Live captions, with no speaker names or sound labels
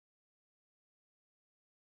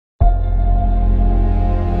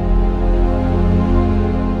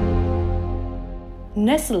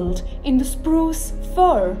nestled in the spruce,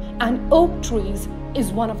 fir and oak trees,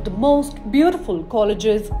 is one of the most beautiful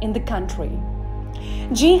colleges in the country.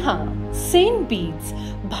 जी हाँ, Saint beads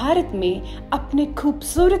Bharat में अपने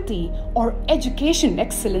खूबसूरती और education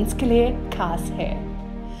excellence के लिए खास है.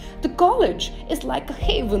 The college is like a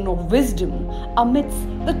haven of wisdom amidst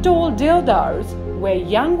the tall deodars, where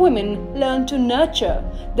young women learn to nurture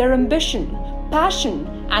their ambition, passion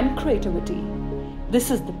and creativity.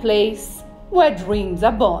 This is the place where dreams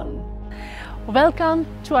are born. Welcome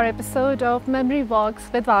to our episode of Memory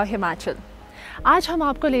Walks with our Himachal. आज हम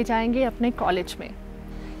आपको ले जाएंगे अपने college में.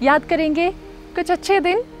 याद करेंगे कुछ अच्छे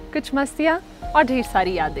दिन, कुछ मस्तियाँ और ढेर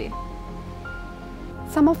सारी यादें.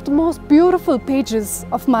 Some of the most beautiful pages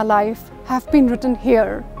of my life have been written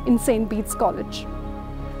here in St. Bede's College.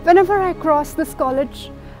 Whenever I cross this college,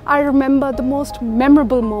 I remember the most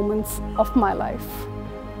memorable moments of my life.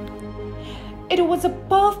 It was a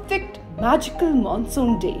perfect, magical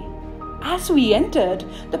monsoon day. As we entered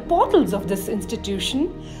the portals of this institution,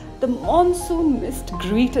 the monsoon mist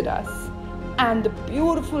greeted us, and the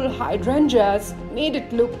beautiful hydrangeas made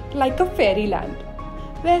it look like a fairyland.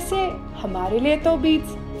 वैसे हमारे लिए तो beads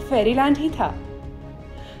Fairyland ही था.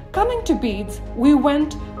 Coming to Bedes, we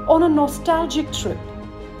went on a nostalgic trip.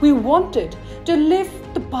 We wanted to live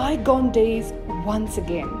the bygone days once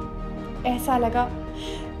again. ऐसा लगा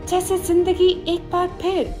जैसे जिंदगी एक बार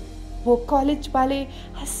फिर वो कॉलेज वाले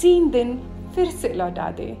हसीन दिन फिर से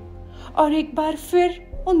लौटा दे और एक बार फिर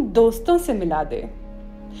उन दोस्तों से मिला दे.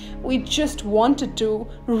 We just wanted to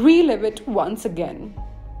relive it once again.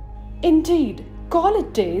 Indeed,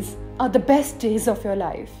 college days are the best days of your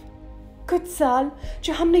life. कुछ साल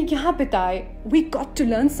जो हमने यहाँ बिताए, we got to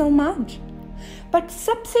learn so much. But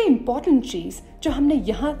सबसे important चीज़ जो हमने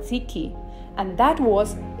यहाँ सीखी, and that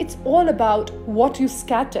was it's all about what you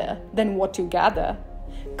scatter than what you gather.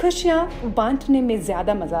 खुशियाँ बांटने में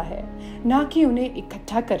ज़्यादा मज़ा है, ना कि उन्हें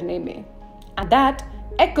इकट्ठा करने में. And that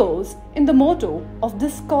echoes in the motto of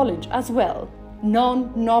this college as well,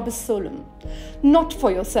 non nobis solum, not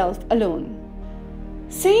for yourself alone.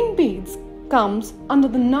 St. Bede's comes under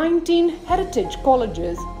the 19 heritage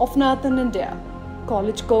colleges of Northern India.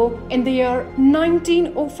 College को in the year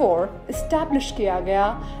 1904 established किया गया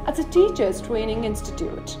as a teachers training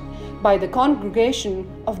institute by the congregation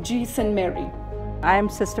of G. St. Mary. I am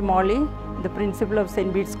Sister Molly, the principal of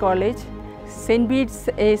St. Bede's College. St. Bede's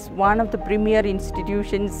is one of the premier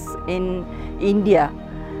institutions in India,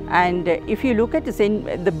 and if you look at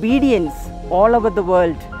the Bedeians all over the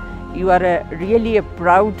world, you are really a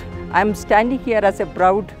proud, I am standing here as a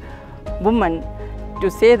proud woman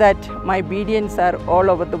to say that my Bedeians are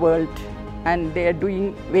all over the world and they are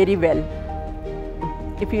doing very well.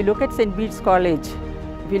 If you look at St. Bede's College,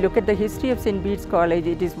 if you look at the history of St. Bede's College,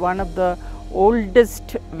 it is one of the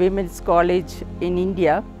oldest women's college in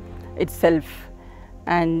India itself,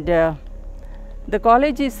 and the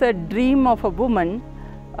college is a dream of a woman.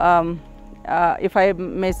 If I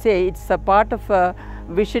may say, it's a part of a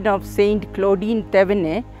vision of Saint Claudine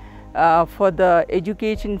Thévenet for the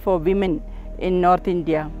education for women in North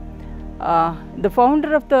India. The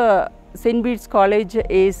founder of the St. Bede's College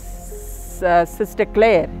is Sister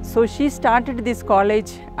Claire. So she started this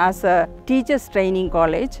college as a teachers training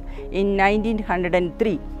college in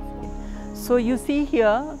 1903. So you see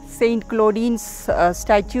here Saint Claudine's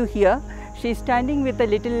statue here. She is standing with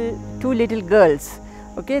two little girls.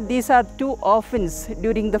 Okay, these are two orphans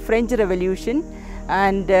during the French Revolution,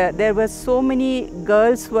 and there were so many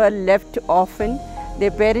girls who were left orphan.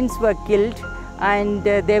 Their parents were killed and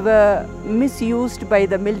they were misused by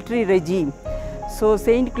the military regime. So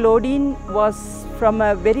Saint Claudine was from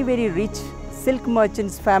a very rich silk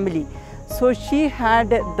merchant's family. So she had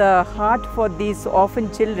the heart for these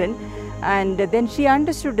orphan children, and then she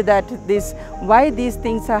understood that why these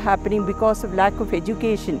things are happening because of lack of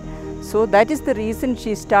education. So that is the reason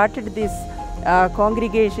she started this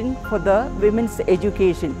congregation for the women's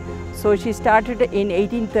education. So she started in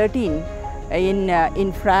 1813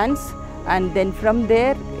 in France, and then from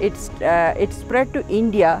there it spread to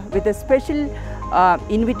India with a special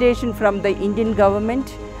invitation from the Indian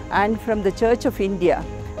government and from the Church of India.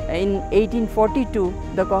 In 1842,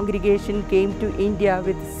 the congregation came to India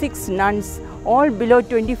with 6 nuns, all below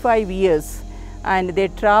 25 years, and they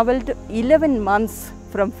travelled 11 months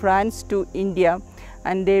from France to India,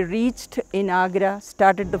 and they reached in Agra,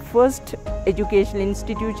 started the first educational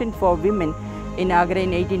institution for women in Agra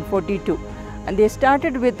in 1842. And they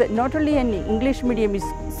started with not only an English medium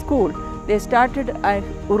school, they started an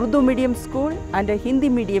Urdu medium school and a Hindi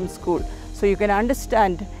medium school. So you can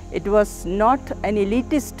understand, it was not an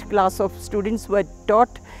elitist class of students who were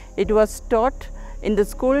taught, it was taught In the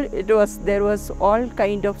school, there was all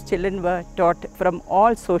kind of children were taught from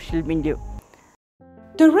all social milieu.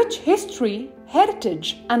 The rich history,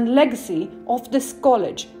 heritage and legacy of this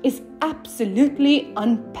college is absolutely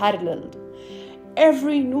unparalleled.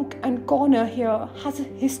 Every nook and corner here has a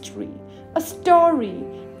history, a story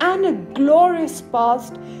and a glorious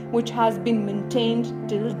past which has been maintained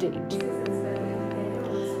till date.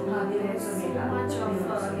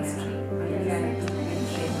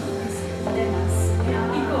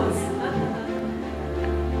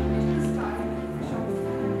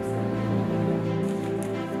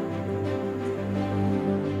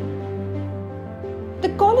 The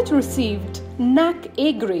college received NAC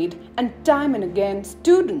A grade, and time and again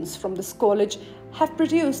students from this college have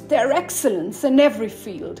produced their excellence in every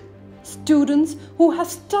field. Students who have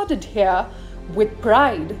studied here with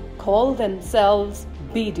pride call themselves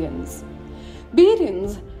Bedeians.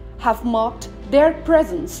 Bedeians have marked their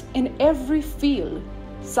presence in every field.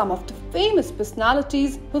 Some of the famous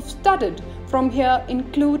personalities who've studied from here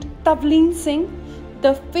include Tavleen Singh,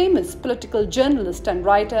 the famous political journalist and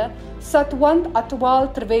writer Satwant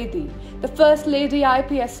Atwal Trivedi, the First Lady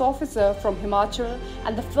IPS officer from Himachal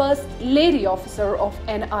and the First Lady officer of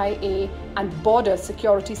NIA and Border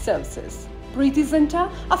Security Services. Preeti Zinta,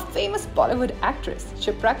 a famous Bollywood actress,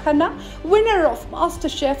 Shipra Khanna, winner of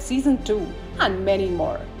MasterChef Season 2, and many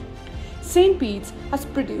more. St. Bede's has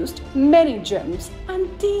produced many gems, and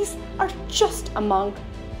these are just among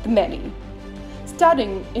the many.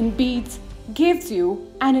 Studying in Bede's gives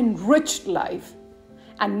you an enriched life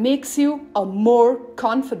and makes you a more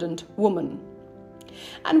confident woman.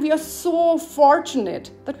 And we are so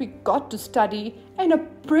fortunate that we got to study in a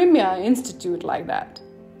premier institute like that.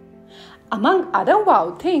 Among other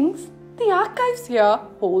wow things, the archives here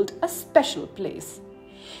hold a special place.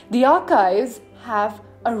 The archives have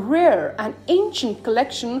a rare and ancient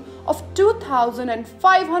collection of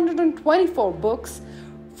 2,524 books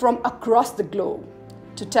from across the globe.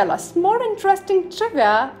 To tell us more interesting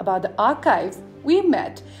trivia about the archives, we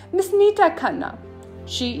met Miss Neeta Khanna.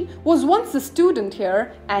 She was once a student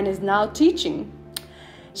here and is now teaching.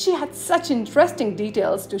 She had such interesting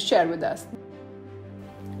details to share with us.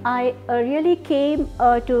 I really came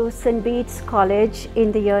to St. Bede's College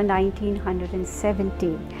in the year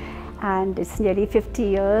 1970, and it's nearly 50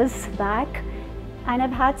 years back, and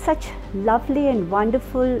I've had such lovely and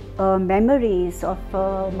wonderful memories of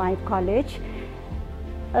my college.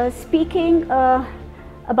 Speaking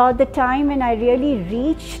about the time when I really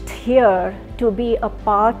reached here to be a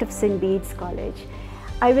part of St. Bede's College,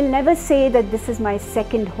 I will never say that this is my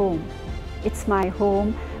second home. It's my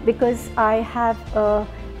home because I have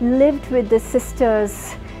lived with the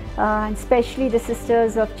sisters, especially the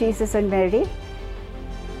sisters of Jesus and Mary.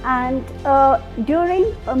 And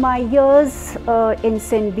during my years in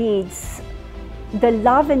St. Bede's, the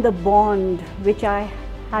love and the bond which I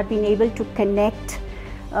have been able to connect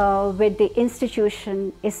with the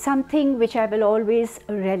institution is something which I will always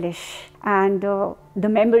relish. And the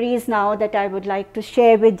memories now that I would like to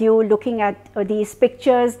share with you, looking at these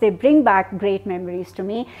pictures, they bring back great memories to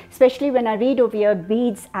me, especially when I read over here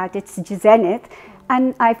Bede's at its zenith,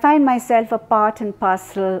 and I find myself a part and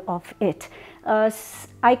parcel of it.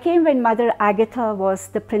 I came when Mother Agatha was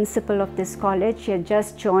the principal of this college. She had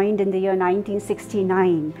just joined in the year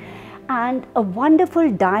 1969. And a wonderful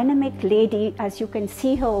dynamic lady, as you can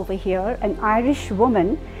see her over here, an Irish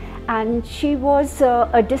woman, and she was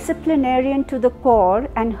a disciplinarian to the core,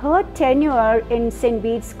 and her tenure in St.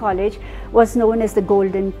 Bede's College was known as the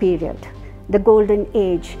Golden Period, the Golden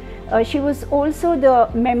Age. She was also the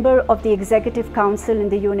member of the Executive Council in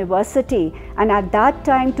the university, and at that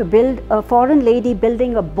time to build a foreign lady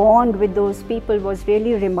building a bond with those people was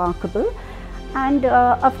really remarkable. And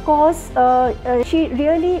of course, she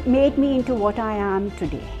really made me into what I am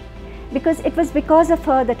today, because it was because of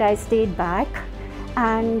her that I stayed back,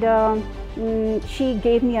 and she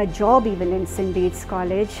gave me a job even in St. Bede's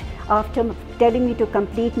College after telling me to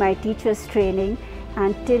complete my teacher's training,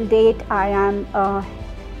 and till date I am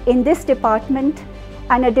in this department,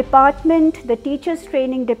 and a department, the teachers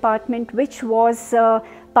training department, which was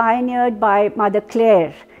pioneered by Mother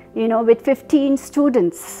Claire, you know, with 15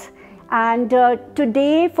 students. And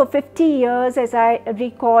today, for 50 years, as I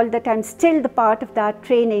recall that I'm still the part of that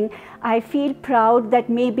training, I feel proud that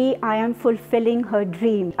maybe I am fulfilling her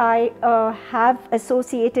dream. I have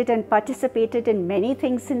associated and participated in many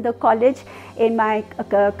things in the college, in my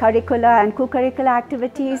curricula and co-curricular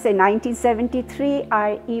activities. In 1973,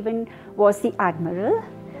 I even was the Admiral.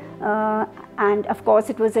 And of course,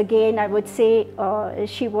 it was again, I would say,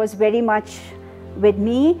 she was very much with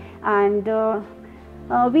me, and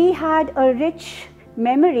we had a rich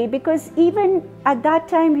memory, because even at that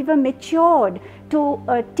time we were matured to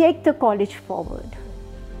take the college forward,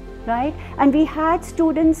 right? And we had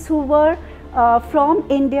students who were from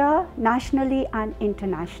India, nationally and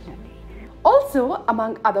internationally. Also,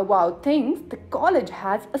 among other wow things, the college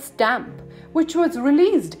has a stamp which was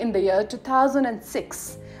released in the year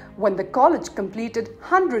 2006 when the college completed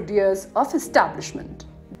 100 years of establishment.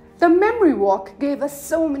 The memory walk gave us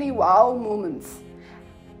so many wow moments.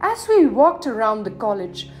 As we walked around the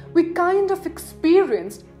college, we kind of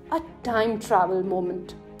experienced a time travel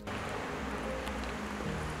moment.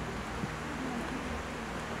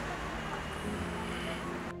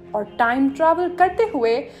 और time travel करते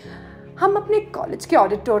हुए हम अपने college के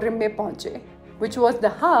auditorium में पहुंचे, which was the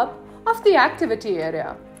hub of the activity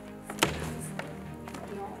area.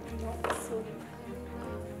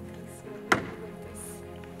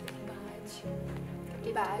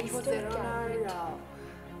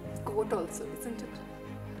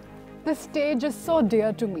 This stage is so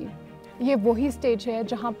dear to me. ये वही stage है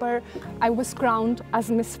जहाँ पर I was crowned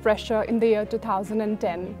as Miss Fresher in the year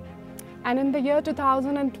 2010. And in the year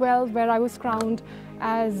 2012, where I was crowned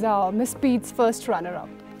as Miss Bede's first runner-up.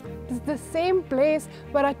 This is the same place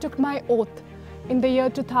where I took my oath in the year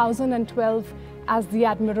 2012 as the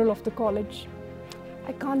Admiral of the college.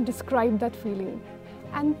 I can't describe that feeling.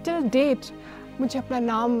 And till date, मुझे अपना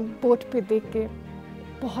नाम board पे देख के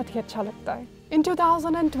बहुत ही अच्छा लगता है. In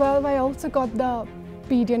 2012, I also got the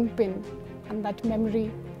Bedean pin, and that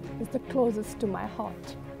memory is the closest to my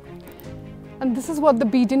heart. And this is what the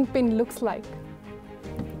Bedean pin looks like.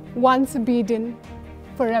 Once a Bedean,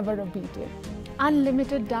 forever a Bedean.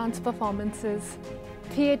 Unlimited dance performances,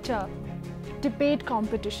 theatre, debate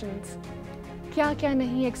competitions. क्या क्या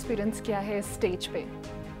नहीं experience किया है इस stage पे.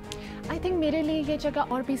 I think मेरे लिए ये जगह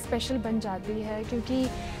और भी स्पेशल बन जाती है क्योंकि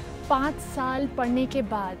 5 साल पढ़ने के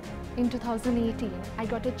बाद in 2018 I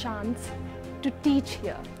got a chance to teach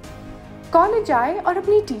here. College आए और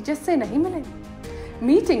अपनी टीचर्स से नहीं मिले.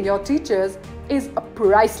 Meeting your teachers is a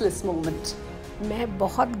priceless moment. मैं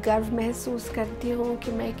बहुत गर्व महसूस करती हूँ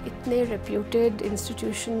कि मैं एक इतने रेप्यूटेड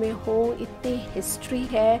इंस्टीट्यूशन में हूँ, इतनी हिस्ट्री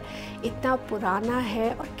है, इतना पुराना है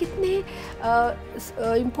और कितने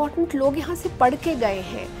इम्पोर्टेंट लोग यहाँ से पढ़ के गए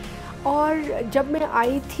हैं. और जब मैं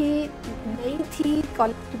आई थी, नई थी,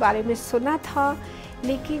 कॉलेज के बारे में सुना था,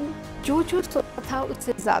 लेकिन जो सुना था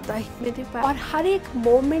उससे ज़्यादा ही मैंने पाया. और हर एक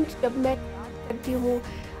मोमेंट जब मैं याद करती हूँ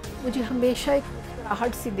मुझे हमेशा एक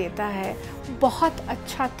आहट सी देता है. बहुत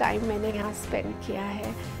अच्छा टाइम मैंने यहाँ स्पेंड किया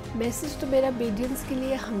है. मैसेज तो मेरा बेडियंस के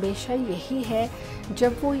लिए हमेशा यही है,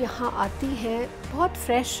 जब वो यहाँ आती हैं बहुत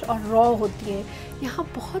फ्रेश और रॉ होती हैं, यहाँ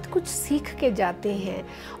बहुत कुछ सीख के जाते हैं,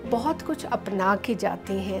 बहुत कुछ अपना के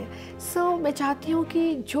जाते हैं. सो मैं चाहती हूँ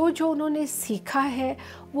कि जो उन्होंने सीखा है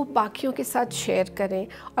वो बाकियों के साथ शेयर करें.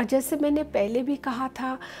 और जैसे मैंने पहले भी कहा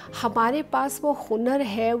था, हमारे पास वो हुनर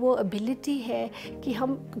है, वो एबिलिटी है कि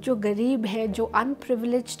हम जो गरीब हैं, जो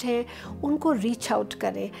अनप्रिविलेज्ड हैं, उनको रीच आउट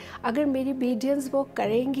करें. अगर मेरी बेडियंस वो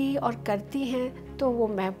करेंगी और करती हैं तो वो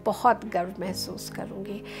मैं बहुत गर्व महसूस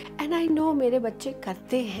करूँगी. एंड आई नो मेरे बच्चे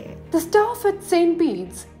करते हैं. The staff at St.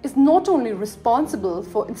 Bede's is not only responsible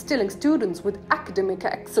for instilling students with academic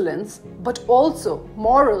excellence, but also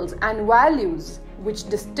morals and values, which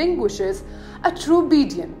distinguishes a true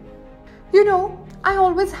Bedean. You know, I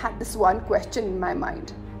always had this one question in my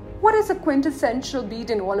mind. What is a quintessential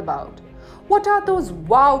Bedean all about? What are those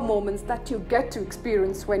wow moments that you get to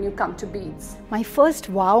experience when you come to Bede's? My first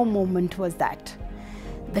wow moment was that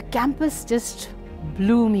the campus just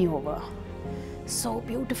blew me over. So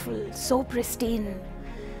beautiful, so pristine.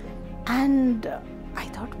 And I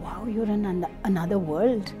thought, wow, you're in another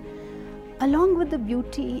world. Along with the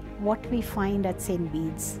beauty, what we find at St.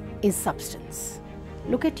 Bede's is substance.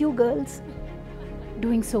 Look at you girls,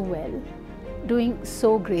 doing so well, doing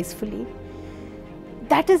so gracefully.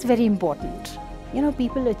 That is very important. You know,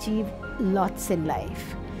 people achieve lots in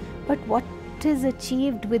life, but what is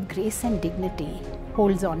achieved with grace and dignity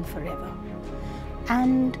holds on forever.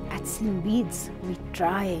 And at St. Bede's, we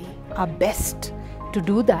try our best to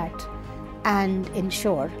do that and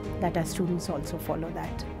ensure that our students also follow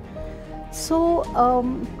that. So,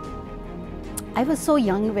 I was so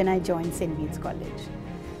young when I joined St. Bede's College,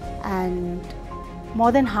 and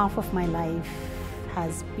more than half of my life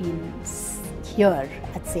has been here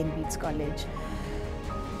at St. Bede's College.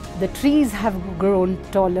 The trees have grown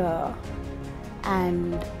taller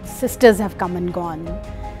and sisters have come and gone,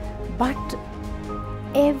 but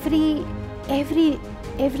every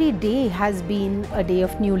day has been a day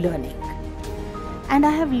of new learning. And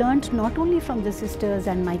I have learnt not only from the sisters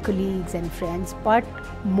and my colleagues and friends, but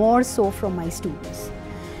more so from my students.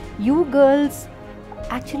 You girls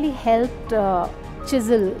actually helped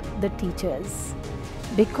chisel the teachers,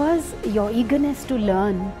 because your eagerness to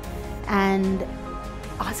learn and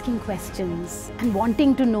asking questions and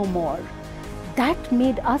wanting to know more, that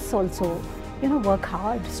made us also, work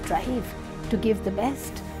hard, strive to give the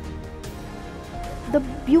best. The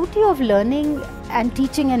beauty of learning and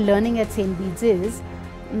teaching and learning at St. Bede's is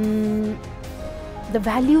the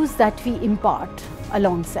values that we impart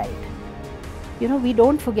alongside. We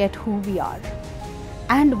don't forget who we are,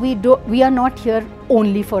 and we are not here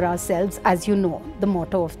only for ourselves, as you know, the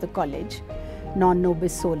motto of the college, non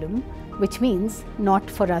nobis solum, which means not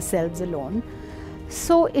for ourselves alone.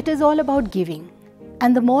 So it is all about giving,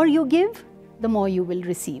 and the more you give, the more you will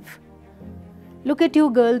receive. Look at you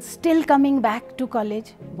girls still coming back to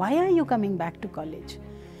college. Why are you coming back to college?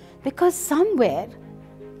 Because somewhere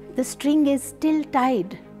the string is still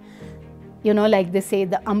tied. Like they say,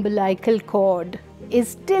 the umbilical cord is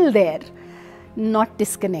still there, not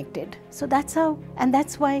disconnected. So that's how, and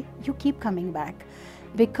that's why you keep coming back.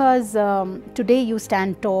 Because today you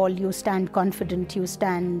stand tall, you stand confident, you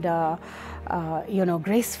stand,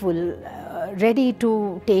 graceful, ready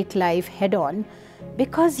to take life head on,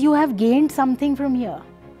 because you have gained something from here.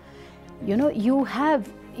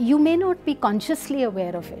 You may not be consciously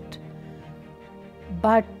aware of it,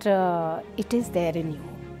 but it is there in you.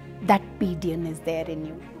 That Bedean is there in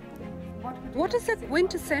you. What is the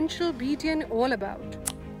quintessential Bedean all about?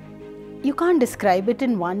 You can't describe it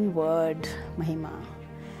in one word, Mahima.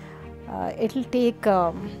 It'll take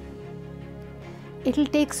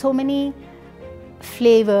so many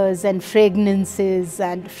flavors and fragrances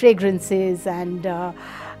and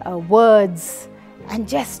words and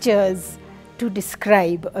gestures to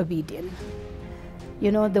describe a Bedean.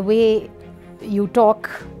 The way you talk,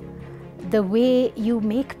 the way you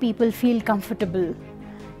make people feel comfortable,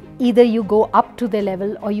 either you go up to their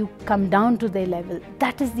level or you come down to their level.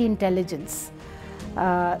 That is the intelligence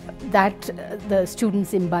that the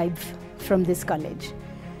students imbibe from this college.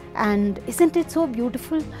 And isn't it so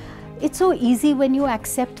beautiful? It's so easy when you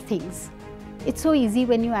accept things. It's so easy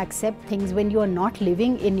when you accept things when you are not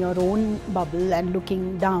living in your own bubble and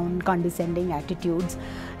looking down, condescending attitudes.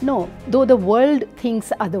 No, though the world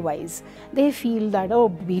thinks otherwise. They feel that, oh,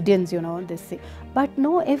 Bedeans, this thing. But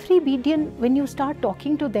no, every Bedean, when you start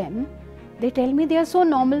talking to them, they tell me they are so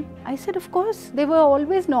normal. I said, of course, they were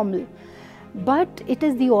always normal. But it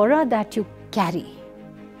is the aura that you carry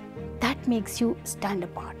that makes you stand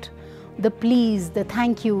apart. The please, the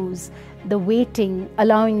thank yous, the waiting,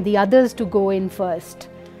 allowing the others to go in first,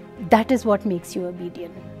 that is what makes you a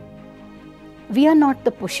Bedean. We are not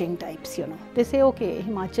the pushing types, They say, okay,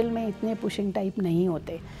 Himachal mein itne pushing type nahi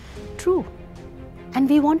hote. True. And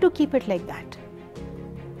we want to keep it like that.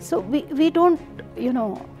 So we don't,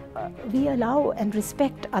 we allow and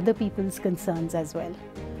respect other people's concerns as well.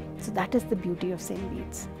 So that is the beauty of St.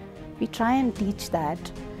 Bede's. We try and teach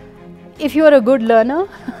that. If you are a good learner,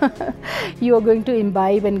 you are going to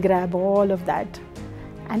imbibe and grab all of that.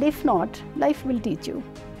 And if not, life will teach you.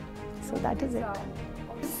 So that is it.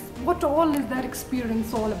 What all is that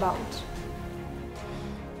experience all about?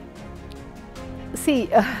 See,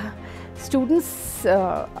 students,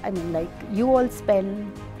 you all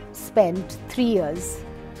spent 3 years,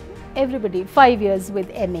 everybody 5 years with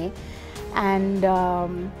MA, and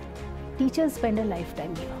teachers spend a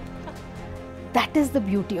lifetime here. That is the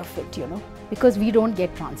beauty of it, because we don't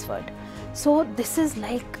get transferred. So this is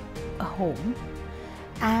like a home,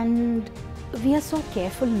 and we are so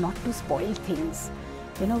careful not to spoil things.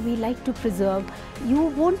 We like to preserve. You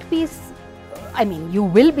won't be, you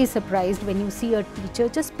will be surprised when you see a teacher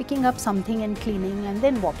just picking up something and cleaning and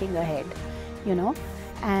then walking ahead,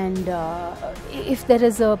 And if there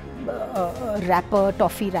is a wrapper,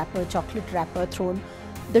 toffee wrapper, chocolate wrapper thrown,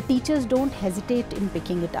 the teachers don't hesitate in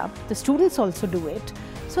picking it up. The students also do it.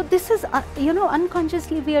 So this is,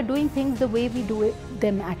 unconsciously we are doing things the way we do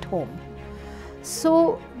them at home.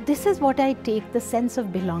 So this is what I take, the sense of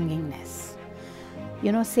belongingness.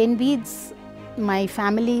 St. Bede's, my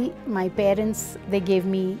family, my parents, they gave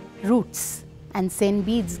me roots, and St.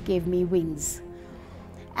 Bede's gave me wings.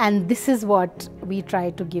 And this is what we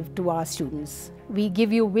try to give to our students. We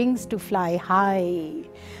give you wings to fly high,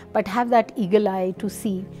 but have that eagle eye to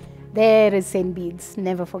see, there is St. Bede's,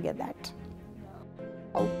 never forget that.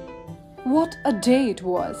 What a day it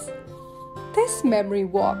was! This memory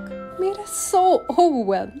walk made us so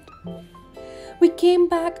overwhelmed. We came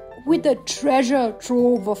back with a treasure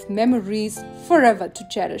trove of memories forever to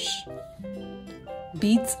cherish.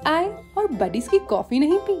 Bede's आए और Buddy's की coffee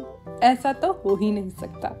नहीं P, ऐसा तो हो ही नहीं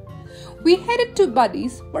सकता. We headed to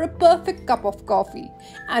Buddy's for a perfect cup of coffee,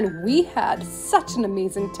 and we had such an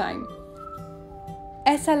amazing time.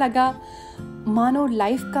 ऐसा लगा मानो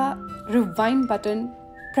लाइफ का रिवाइंड बटन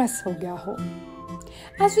प्रेस हो गया हो.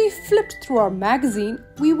 As we flipped through our magazine,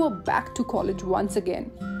 we were back to college once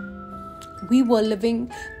again. We were living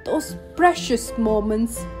those precious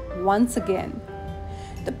moments once again.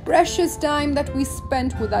 The precious time that we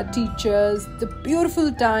spent with our teachers, the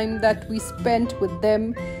beautiful time that we spent with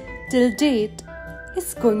them till date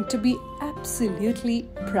is going to be absolutely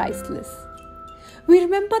priceless. We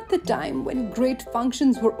remember the time when great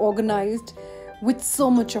functions were organized with so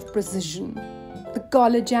much of precision. The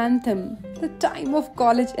college anthem, the time of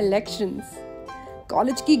college elections,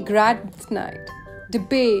 college ki grads night,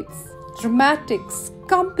 debates, dramatics,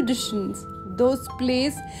 competitions, those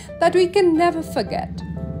plays that we can never forget.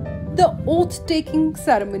 The oath-taking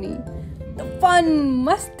ceremony, the fun,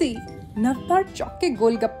 masti, Navbar Chowk ke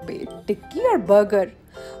golgappe, tikki और burger,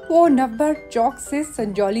 वो Navbar Chowk से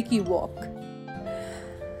संजौली की walk.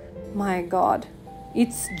 My God,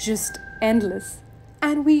 it's just endless,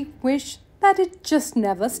 and we wish that it just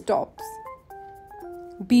never stops.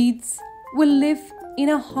 Beads will live in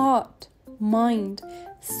our heart, mind,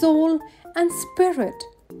 soul, and spirit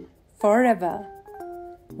forever.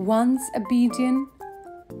 Once obedient,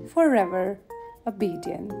 forever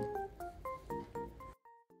obedient.